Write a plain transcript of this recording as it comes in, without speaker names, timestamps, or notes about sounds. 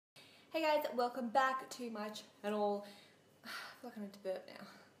Hey guys, welcome back to my channel. I feel like I need to burp now.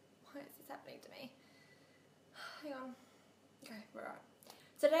 Why is this happening to me? Hang on. Okay, we're right.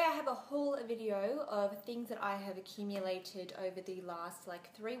 So today I have a whole video of things that I have accumulated over the last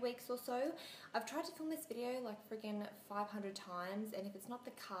like 3 weeks or so. I've tried to film this video like friggin' 500 times, and if it's not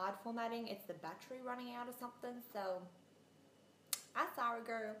the card formatting, it's the battery running out or something, so I'm sorry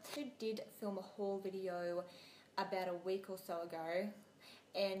girl. I did film a haul video about a week or so ago,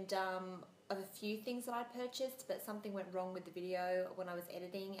 and of a few things that I purchased, but something went wrong with the video when I was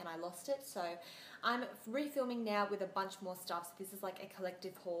editing and I lost it, so I'm refilming now with a bunch more stuff. So this is like a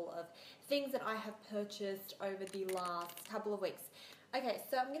collective haul of things that I have purchased over the last couple of weeks. Okay,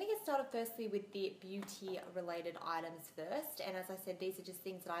 so I'm going to get started firstly with the beauty related items first, and as I said, these are just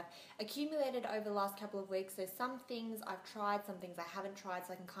things that I've accumulated over the last couple of weeks. So some things I've tried, some things I haven't tried,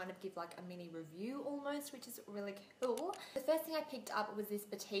 so I can kind of give like a mini review almost, which is really cool. The first thing I picked up was this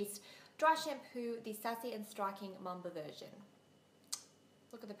Batiste dry shampoo, the Sassy and Striking Mamba version.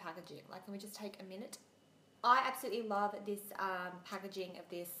 Look at the packaging, like, can we just take a minute? I absolutely love this packaging of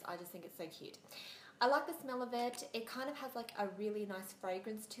this. I just think it's so cute. I like the smell of it. It kind of has like a really nice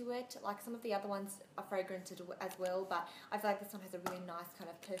fragrance to it. Like some of the other ones are fragranced as well, but I feel like this one has a really nice kind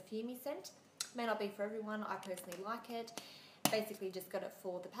of perfumey scent. May not be for everyone. I personally like it. Basically just got it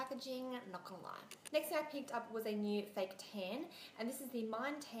for the packaging, not gonna lie. Next thing I picked up was a new fake tan, and this is the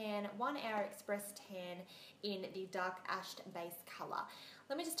Mind Tan 1 Hour Express Tan in the dark ash base colour.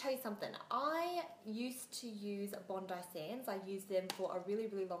 Let me just tell you something. I used to use Bondi Sands. I used them for a really,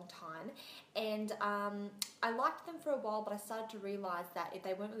 really long time, and I liked them for a while, but I started to realise that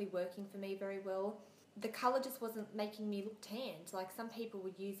they weren't really working for me very well. The colour just wasn't making me look tanned. Like some people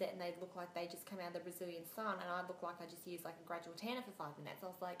would use it and they'd look like they just come out of the Brazilian sun, and I'd look like I just used like a gradual tanner for 5 minutes. I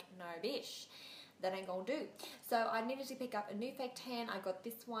was like, no bish, that ain't gonna do. So I needed to pick up a new fake tan. I got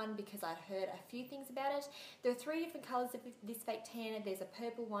this one because I'd heard a few things about it. There are 3 different colours of this fake tan. There's a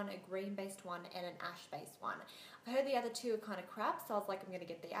purple one, a green based one, and an ash based one. I've heard the other 2 are kind of crap, so I was like, I'm going to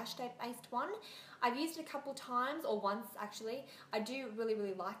get the ash based one. I've used it a couple times, or once actually. I do really,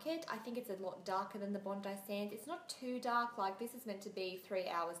 really like it. I think it's a lot darker than the Bondi Sands. It's not too dark. Like, this is meant to be 3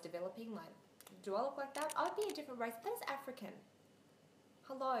 hours developing. Like, do I look like that? I would be a different race. That is African.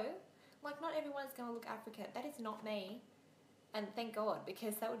 Hello? Like, not everyone is going to look African. That is not me. And thank God,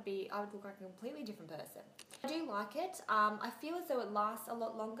 because I would look like a completely different person. I do like it. I feel as though it lasts a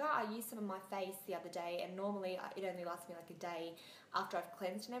lot longer. I used some on my face the other day, and normally it only lasts me like a day after I've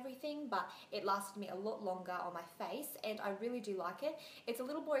cleansed and everything, but it lasted me a lot longer on my face, and I really do like it. It's a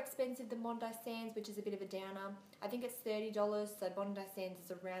little more expensive than Bondi Sands, which is a bit of a downer. I think it's $30, so Bondi Sands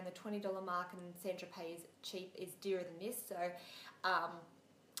is around the $20 mark, and Saint-Tropez is dearer than this, so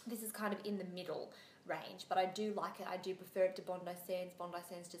this is kind of in the middle range, but I do like it. I do prefer it to Bondi Sands. Bondi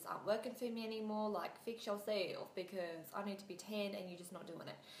Sands just aren't working for me anymore. Like, fix yourself, because I need to be tanned and you're just not doing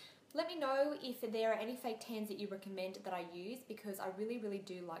it. Let me know if there are any fake tans that you recommend that I use, because I really, really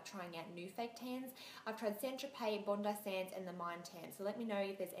do like trying out new fake tans. I've tried Saint-Tropez, Bondi Sands, and the Mind Tan, so let me know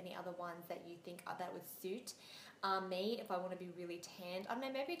if there's any other ones that you think that would suit me if I want to be really tanned. I don't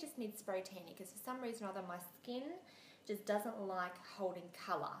know, maybe I just need spray tanning, because for some reason or other my skin just doesn't like holding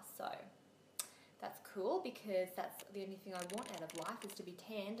colour, so that's cool, because that's the only thing I want out of life is to be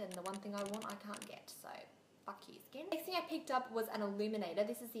tanned, and the one thing I want I can't get, so fuck you skin. Next thing I picked up was an illuminator.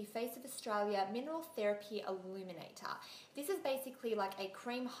 This is the Face of Australia Mineral Therapy Illuminator. This is basically like a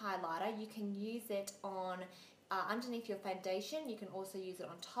cream highlighter. You can use it on underneath your foundation. You can also use it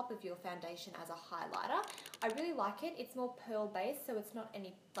on top of your foundation as a highlighter. I really like it. It's more pearl based, so it's not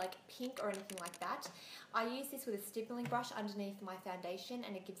any like pink or anything like that. I use this with a stippling brush underneath my foundation,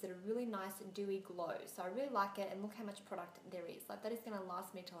 and it gives it a really nice dewy glow. So I really like it, and look how much product there is. Like, that is going to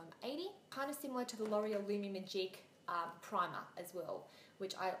last me till I'm 80. Kind of similar to the L'Oreal Lumi Magique primer as well,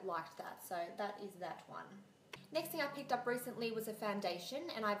 which I liked that. So that is that one. Next thing I picked up recently was a foundation,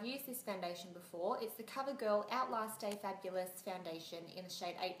 and I've used this foundation before. It's the CoverGirl Outlast Stay Fabulous foundation in the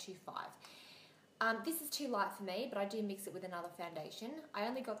shade 825. This is too light for me, but I do mix it with another foundation. I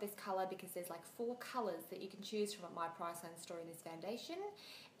only got this colour because there's like 4 colours that you can choose from at my Priceline store in this foundation,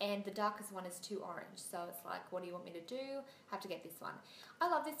 and the darkest one is too orange, so it's like, what do you want me to do? Have to get this one. I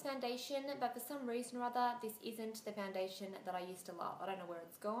love this foundation, but for some reason or other, this isn't the foundation that I used to love. I don't know where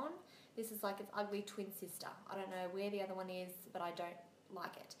it's gone. This is like its ugly twin sister. I don't know where the other one is, but I don't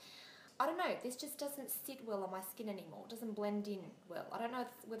like it. I don't know, this just doesn't sit well on my skin anymore. It doesn't blend in well. I don't know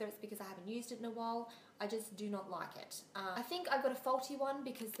whether it's because I haven't used it in a while. I just do not like it. I think I got a faulty one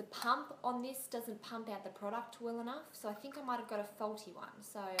because the pump on this doesn't pump out the product well enough. So I think I might have got a faulty one.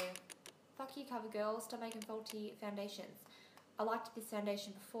 So fuck you, CoverGirl, stop making faulty foundations. I liked this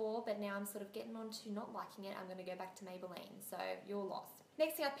foundation before, but now I'm sort of getting on to not liking it. I'm going to go back to Maybelline, so you're lost.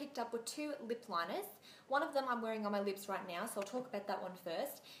 Next thing I picked up were 2 lip liners. One of them I'm wearing on my lips right now, so I'll talk about that one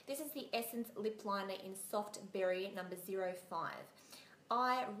first. This is the Essence Lip Liner in Soft Berry number 05.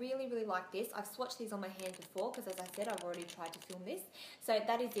 I really, really like this. I've swatched these on my hand before because, as I said, I've already tried to film this. So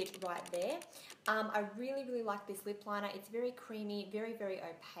that is it right there. I really, really like this lip liner. It's very creamy, very, very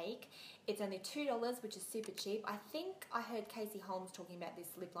opaque. It's only $2, which is super cheap. I think I heard Casey Holmes talking about this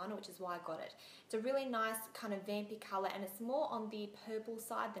lip liner, which is why I got it. It's a really nice kind of vampy colour, and it's more on the purple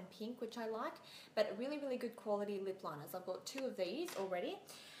side than pink, which I like. But really, really good quality lip liners. I've got 2 of these already.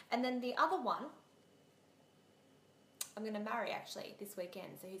 And then the other one, I'm going to marry actually this weekend,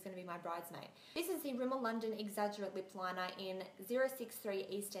 so he's going to be my bridesmaid. This is the Rimmel London Exaggerate Lip Liner in 063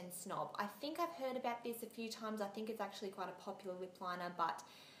 East End Snob. I think I've heard about this a few times. I think it's actually quite a popular lip liner, but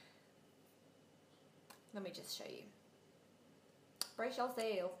let me just show you. Brace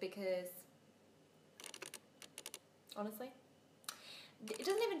yourself, because honestly, it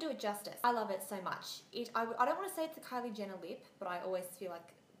doesn't even do it justice. I love it so much. I don't want to say it's a Kylie Jenner lip, but I always feel like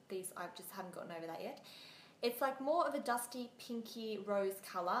these, I just haven't gotten over that yet. It's like more of a dusty, pinky rose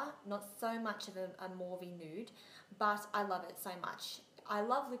colour, not so much of a mauvey nude, but I love it so much. I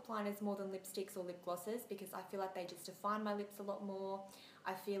love lip liners more than lipsticks or lip glosses because I feel like they just define my lips a lot more.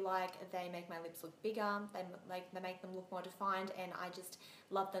 I feel like they make my lips look bigger, they make them look more defined, and I just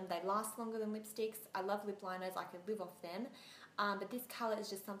love them. They last longer than lipsticks. I love lip liners, I could live off them. But this colour is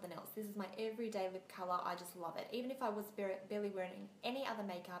just something else. This is my everyday lip colour. I just love it. Even if I was barely wearing any other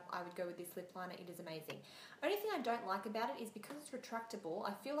makeup, I would go with this lip liner. It is amazing. Only thing I don't like about it is because it's retractable,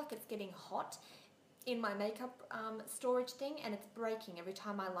 I feel like it's getting hot in my makeup storage thing, and it's breaking every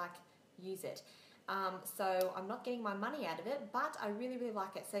time I use it. So I'm not getting my money out of it, but I really, really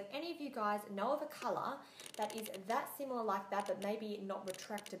like it. So if any of you guys know of a colour that is that similar like that, but maybe not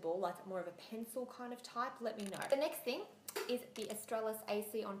retractable, like more of a pencil kind of type, let me know. The next thing is the Australis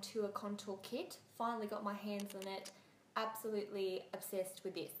AC on Tour Contour Kit. Finally got my hands on it. Absolutely obsessed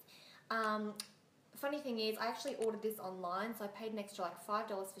with this. Funny thing is, I actually ordered this online, so I paid an extra like $5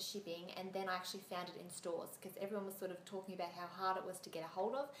 for shipping, and then I actually found it in stores because everyone was sort of talking about how hard it was to get a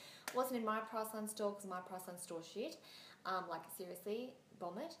hold of. It wasn't in my Priceline store because my Priceline store shit. Like seriously,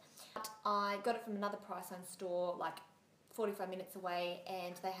 bomb it. But I got it from another Priceline store like 45 minutes away,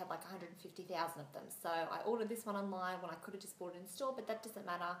 and they had like 150,000 of them. So I ordered this one online when I could have just bought it in store, but that doesn't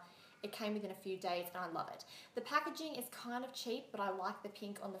matter. It came within a few days and I love it. The packaging is kind of cheap, but I like the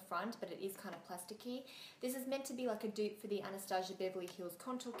pink on the front, but it is kind of plasticky. This is meant to be like a dupe for the Anastasia Beverly Hills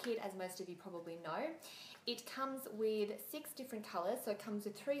Contour Kit, as most of you probably know. It comes with 6 different colours, so it comes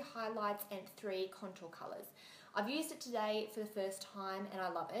with 3 highlights and 3 contour colours. I've used it today for the first time and I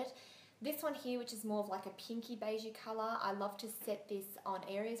love it. This one here, which is more of like a pinky beigey colour, I love to set this on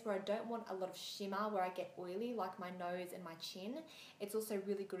areas where I don't want a lot of shimmer, where I get oily, like my nose and my chin. It's also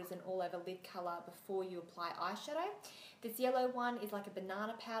really good as an all-over lid colour before you apply eyeshadow. This yellow one is like a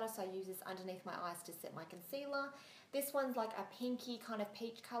banana powder, so I use this underneath my eyes to set my concealer. This one's like a pinky kind of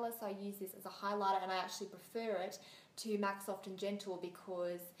peach colour, so I use this as a highlighter, and I actually prefer it to MAC Soft and Gentle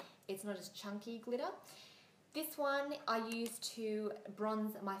because it's not as chunky glitter. This one I use to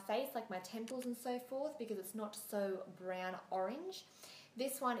bronze my face, like my temples and so forth, because it's not so brown orange.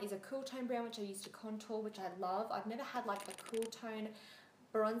 This one is a cool tone brown, which I use to contour, which I love. I've never had like a cool tone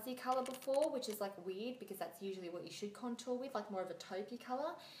bronzy colour before, which is like weird because that's usually what you should contour with, like more of a taupey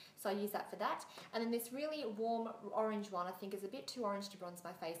colour. So I use that for that. And then this really warm orange one I think is a bit too orange to bronze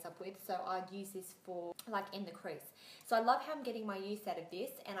my face up with, so I'd use this for like in the crease. So I love how I'm getting my use out of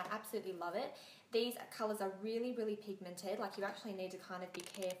this, and I absolutely love it. These colours are really, really pigmented, like you actually need to kind of be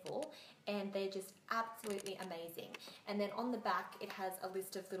careful, and they're just absolutely amazing. And then on the back it has a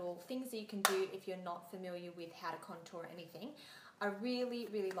list of little things that you can do if you're not familiar with how to contour anything. I really,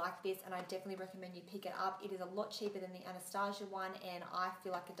 really like this, and I definitely recommend you pick it up. It is a lot cheaper than the Anastasia one, and I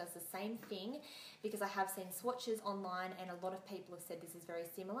feel like it does the same thing because I have seen swatches online and a lot of people have said this is very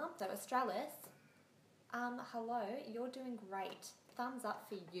similar. So Australis, hello, you're doing great. Thumbs up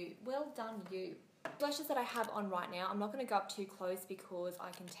for you. Well done, you. Blushes that I have on right now, I'm not going to go up too close because I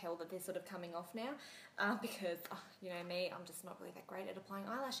can tell that they're sort of coming off now because, you know me, I'm just not really that great at applying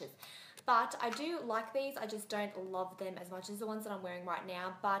eyelashes. But I do like these, I just don't love them as much as the ones that I'm wearing right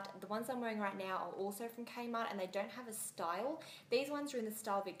now. But the ones I'm wearing right now are also from Kmart, and they don't have a style. These ones are in the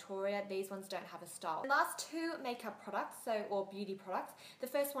style Victoria, these ones don't have a style. The last 2 makeup products, or beauty products. The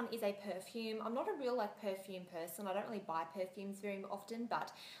first one is a perfume. I'm not a real perfume person, I don't really buy perfumes very often,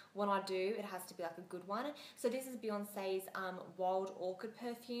 but when I do, it has to be like a good one. So this is Beyonce's Wild Orchid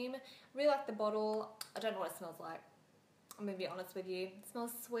perfume. Really like the bottle. I don't know what it smells like. I'm gonna be honest with you. It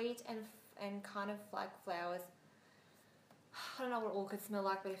smells sweet and kind of like flowers. I don't know what orchids smell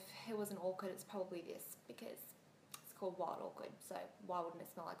like, but if it was an orchid, it's probably this because it's called wild orchid. So why wouldn't it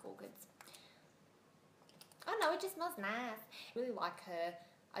smell like orchids? I don't know, it just smells nice. I really like her.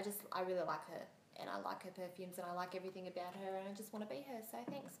 I really like her. And I like her perfumes and I like everything about her and I just want to be her, so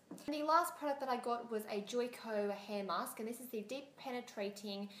thanks. And the last product that I got was a Joico hair mask, and this is the Deep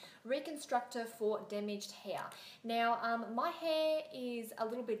Penetrating Reconstructor for Damaged Hair. Now, my hair is a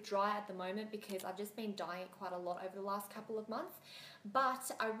little bit dry at the moment because I've just been dyeing it quite a lot over the last couple of months,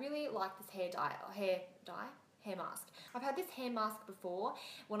 but I really like this hair mask. I've had this hair mask before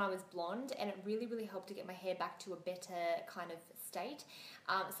when I was blonde and it really helped to get my hair back to a better kind of state.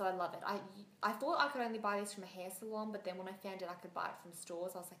 So I love it. I thought I could only buy this from a hair salon, but then when I found out I could buy it from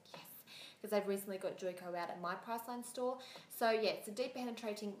stores, I was like, yes, because I've recently got Joico out at my Priceline store. So yeah, it's a Deep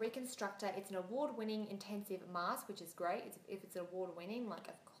Penetrating Reconstructor. It's an award-winning intensive mask, which is great. If it's award-winning, like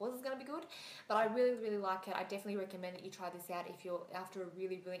of course it's going to be good. But I really like it. I definitely recommend that you try this out if you're after a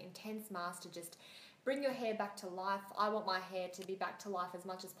really intense mask to just bring your hair back to life. I want my hair to be back to life as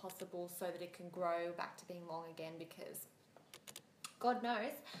much as possible so that it can grow back to being long again, because God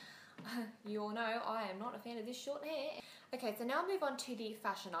knows, you all know I am not a fan of this short hair. Okay, so now I'll move on to the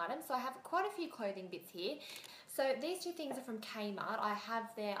fashion items. So I have quite a few clothing bits here. So these two things are from Kmart. I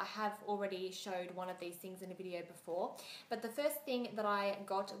have already showed one of these things in a video before. But the first thing that I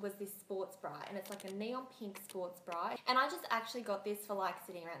got was this sports bra, and it's like a neon pink sports bra. And I just actually got this for like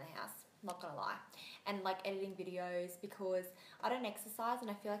sitting around the house, not gonna lie, and like editing videos, because I don't exercise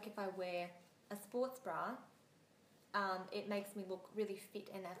and I feel like if I wear a sports bra, it makes me look really fit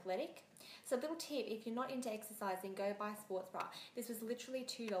and athletic. So little tip, if you're not into exercising, go buy a sports bra. This was literally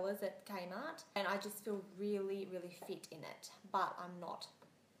 $2 at Kmart and I just feel really fit in it, but I'm not.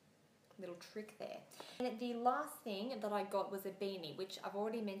 Little trick there. And the last thing that I got was a beanie, which I've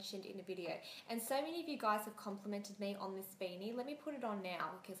already mentioned in a video, and so many of you guys have complimented me on this beanie. Let me put it on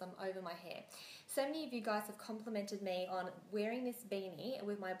now because I'm over my hair. So many of you guys have complimented me on wearing this beanie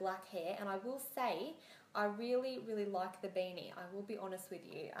with my black hair, and I will say I really like the beanie. I will be honest with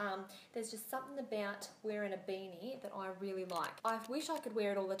you. There's just something about wearing a beanie that I really like. I wish I could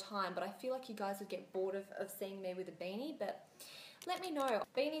wear it all the time, but I feel like you guys would get bored of seeing me with a beanie, but let me know.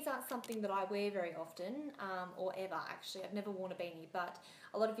 Beanies aren't something that I wear very often, or ever actually. I've never worn a beanie, but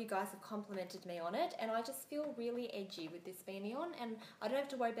a lot of you guys have complimented me on it, and I just feel really edgy with this beanie on, and I don't have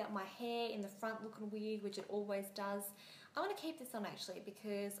to worry about my hair in the front looking weird, which it always does. I'm going to keep this on actually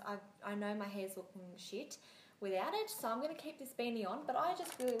because I know my hair's looking shit without it, so I'm going to keep this beanie on, but I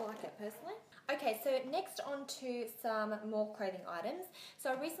just really like it personally. Okay, so next on to some more clothing items.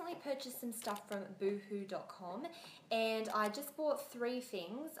 So I recently purchased some stuff from boohoo.com and I just bought 3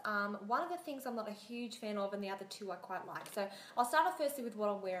 things. One of the things I'm not a huge fan of and the other 2 I quite like. So I'll start off firstly with what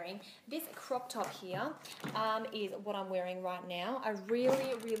I'm wearing. This crop top here is what I'm wearing right now. I really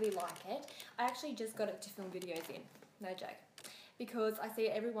like it. I actually just got it to film videos in, no joke, because I see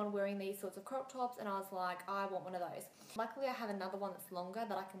everyone wearing these sorts of crop tops and I was like, I want one of those. Luckily I have another one that's longer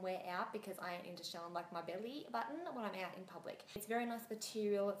that I can wear out because I ain't into showing like my belly button when I'm out in public. It's very nice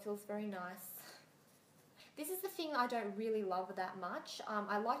material, it feels very nice. This is the thing I don't really love that much.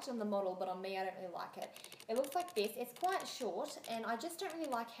 I liked it on the model, but on me I don't really like it. It looks like this. It's quite short and I just don't really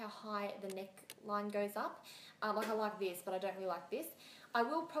like how high the neckline goes up. Like I like this, but I don't really like this. I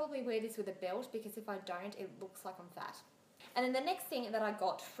will probably wear this with a belt because if I don't, it looks like I'm fat. And then the next thing that I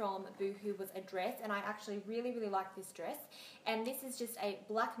got from Boohoo was a dress, and I actually really like this dress. And this is just a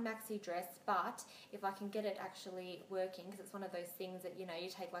black maxi dress, but if I can get it actually working, because it's one of those things that, you know, you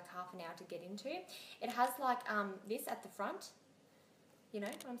take like half an hour to get into. It has like this at the front. You know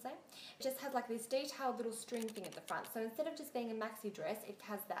what I'm saying? It just has like this detailed little string thing at the front. So instead of just being a maxi dress, it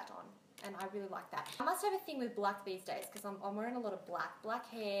has that on. And I really like that. I must have a thing with black these days because I'm wearing a lot of black. Black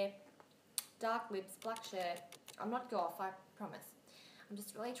hair, dark lips, black shirt. I'm not goth, I promise. I'm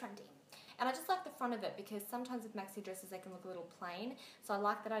just really trendy. And I just like the front of it because sometimes with maxi dresses they can look a little plain. So I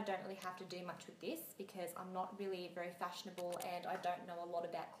like that I don't really have to do much with this because I'm not really very fashionable and I don't know a lot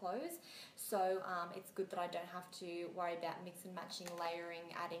about clothes. So it's good that I don't have to worry about mix and matching,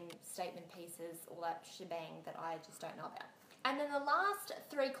 layering, adding statement pieces, all that shebang that I just don't know about. And then the last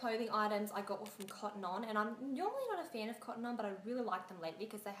 3 clothing items I got were from Cotton On, and I'm normally not a fan of Cotton On, but I really like them lately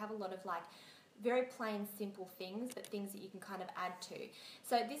because they have a lot of like very plain, simple things, but things that you can kind of add to.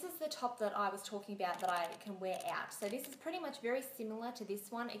 So this is the top that I was talking about that I can wear out. So this is pretty much very similar to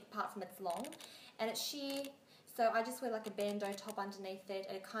this one, apart from it's long, and it's sheer. So I just wear like a bandeau top underneath it,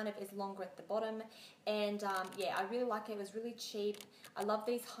 and it kind of is longer at the bottom. And yeah, I really like it. It was really cheap. I love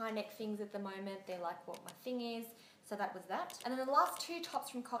these high neck things at the moment. They're like what my thing is. So that was that. And then the last two tops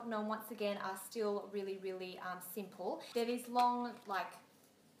from Cotton On, once again, are still really, really simple. They're these long, like,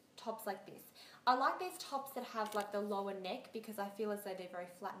 tops like this. I like these tops that have like the lower neck because I feel as though they're very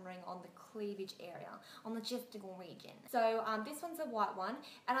flattering on the cleavage area, on the gestacle region. So this one's a white one,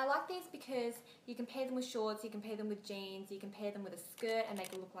 and I like these because you can pair them with shorts, you can pair them with jeans, you can pair them with a skirt and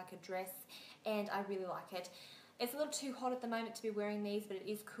make it look like a dress, and I really like it. It's a little too hot at the moment to be wearing these, but it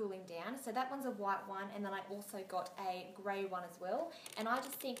is cooling down. So that one's a white one, and then I also got a grey one as well. And I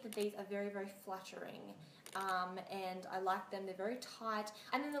just think that these are very, very flattering. And I like them, they're very tight.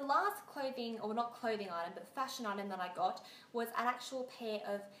 And then the last clothing, or not clothing item, but fashion item that I got was an actual pair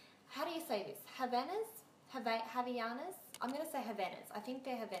of, how do you say this? Havaianas? I'm going to say Havanas. I think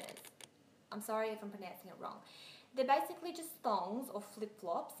they're Havanas. I'm sorry if I'm pronouncing it wrong. They're basically just thongs or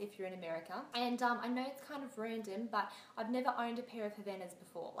flip-flops if you're in America. And I know it's kind of random, but I've never owned a pair of Havanas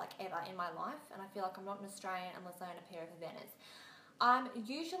before, like ever in my life. And I feel like I'm not an Australian unless I own a pair of Havanas. I'm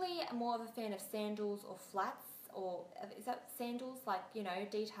usually more of a fan of sandals or flats, or is that sandals? Like, you know,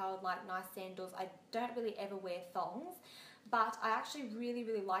 detailed, like nice sandals. I don't really ever wear thongs, but I actually really,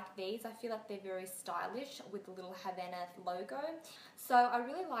 really like these. I feel like they're very stylish with the little Havana logo. So I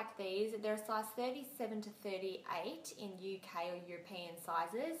really like these. They're a size 37 to 38 in UK or European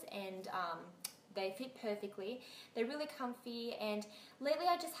sizes, and they fit perfectly. They're really comfy, and lately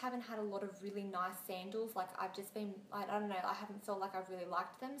I just haven't had a lot of really nice sandals. Like I've just been, I don't know, I haven't felt like I've really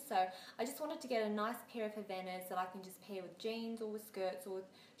liked them. So I just wanted to get a nice pair of Havanas that I can just pair with jeans or with skirts or with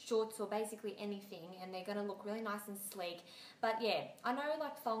shorts or basically anything, and they're gonna look really nice and sleek. But yeah, I know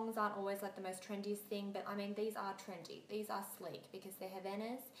like thongs aren't always like the most trendiest thing, but I mean these are trendy. These are sleek because they're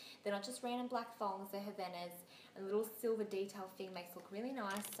Havanas. They're not just random black thongs, they're Havanas. And a little silver detail thing makes it look really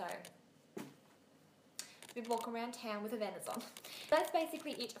nice. So we walk around town with Havanas on. That's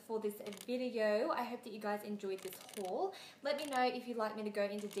basically it for this video. I hope that you guys enjoyed this haul. Let me know if you'd like me to go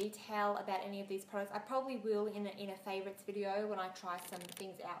into detail about any of these products. I probably will in a favourites video when I try some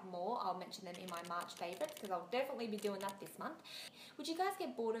things out more. I'll mention them in my March favourites because I'll definitely be doing that this month. Would you guys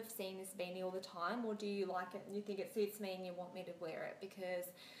get bored of seeing this beanie all the time, or do you like it and you think it suits me and you want me to wear it? Because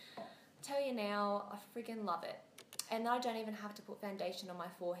I tell you now, I freaking love it. And I don't even have to put foundation on my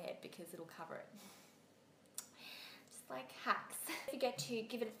forehead because it'll cover it. Like hacks. Don't forget to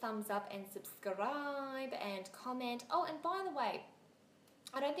give it a thumbs up and subscribe and comment. Oh, and by the way,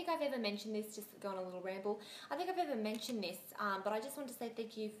 I don't think I've ever mentioned this, just go on a little ramble. I think I've ever mentioned this, but I just want to say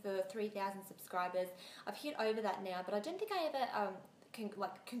thank you for 3,000 subscribers. I've hit over that now, but I don't think I ever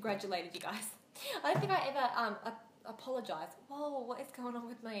congratulated you guys. I don't think I ever apologized. Whoa, what is going on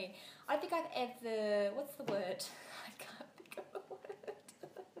with me? I don't think I've ever, what's the word? I can't think of the word.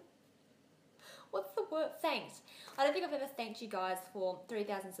 What's the word? Thanked. I don't think I've ever thanked you guys for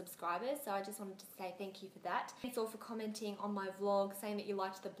 3,000 subscribers, so I just wanted to say thank you for that. Thanks all for commenting on my vlog, saying that you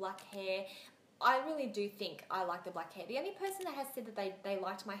liked the black hair. I really do think I like the black hair. The only person that has said that they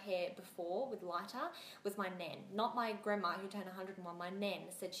liked my hair before with lighter was my nan. Not my grandma who turned 101. My nan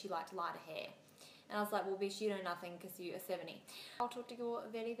said she liked lighter hair. And I was like, well, bitch, you know nothing because you are 70. I'll talk to you all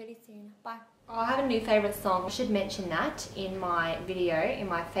very, very soon. Bye. Oh, I have a new favourite song. I should mention that in my video, in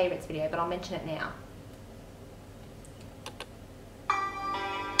my favourites video, but I'll mention it now.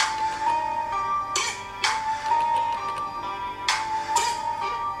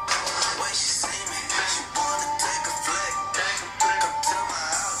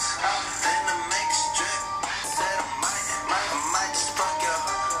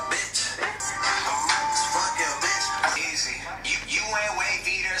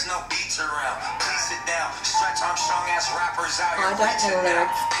 I don't know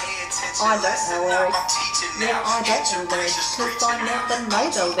lyrics. I don't know lyrics. Yeah, I don't know lyrics. Because I never know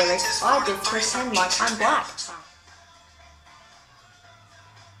the lyrics. I just pretend like I'm black.